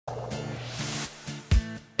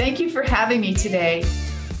Thank you for having me today.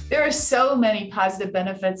 There are so many positive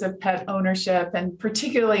benefits of pet ownership, and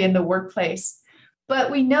particularly in the workplace. But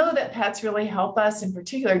we know that pets really help us, in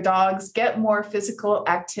particular dogs, get more physical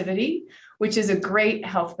activity, which is a great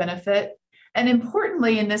health benefit. And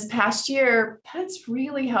importantly, in this past year, pets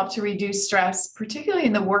really help to reduce stress, particularly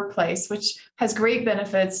in the workplace, which has great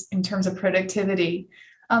benefits in terms of productivity.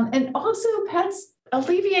 And also, pets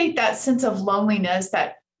alleviate that sense of loneliness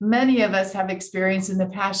that many of us have experienced in the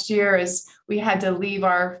past year as we had to leave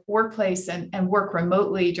our workplace and work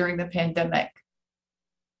remotely during the pandemic.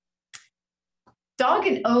 Dog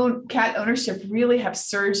and cat ownership really have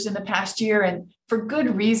surged in the past year, and for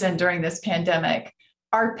good reason during this pandemic.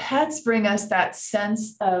 Our pets bring us that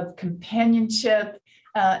sense of companionship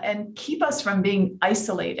and keep us from being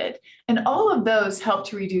isolated. And all of those help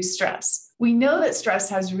to reduce stress. We know that stress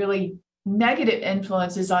has really negative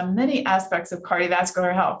influences on many aspects of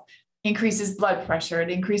cardiovascular health. Increases blood pressure,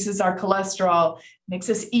 it increases our cholesterol, makes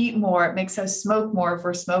us eat more, it makes us smoke more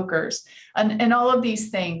for smokers. And all of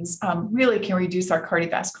these things really can reduce our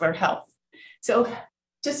cardiovascular health. So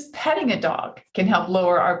just petting a dog can help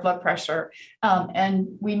lower our blood pressure. And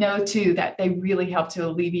we know too that they really help to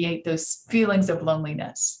alleviate those feelings of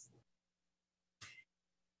loneliness.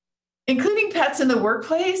 Including pets in the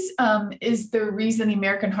workplace is the reason the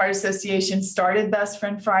American Heart Association started Best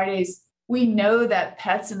Friend Fridays. We know that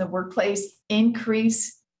pets in the workplace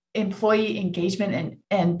increase employee engagement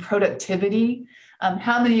and productivity.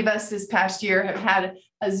 How many of us this past year have had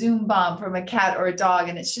a Zoom bomb from a cat or a dog,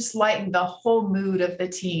 and it's just lightened the whole mood of the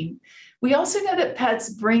team? We also know that pets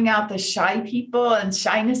bring out the shy people and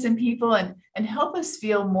shyness in people and help us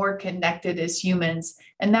feel more connected as humans.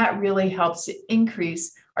 And that really helps to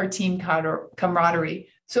increase our team camaraderie.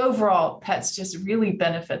 So overall, pets just really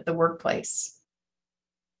benefit the workplace.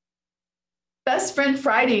 Best Friend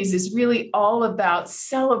Fridays is really all about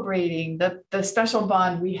celebrating the special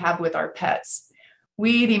bond we have with our pets.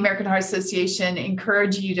 We, the American Heart Association,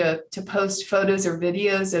 encourage you to post photos or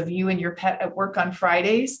videos of you and your pet at work on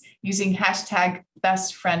Fridays using hashtag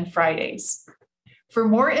Best Friend Fridays. For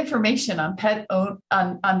more information on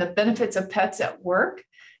on the benefits of pets at work,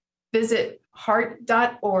 visit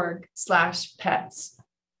heart.org/pets.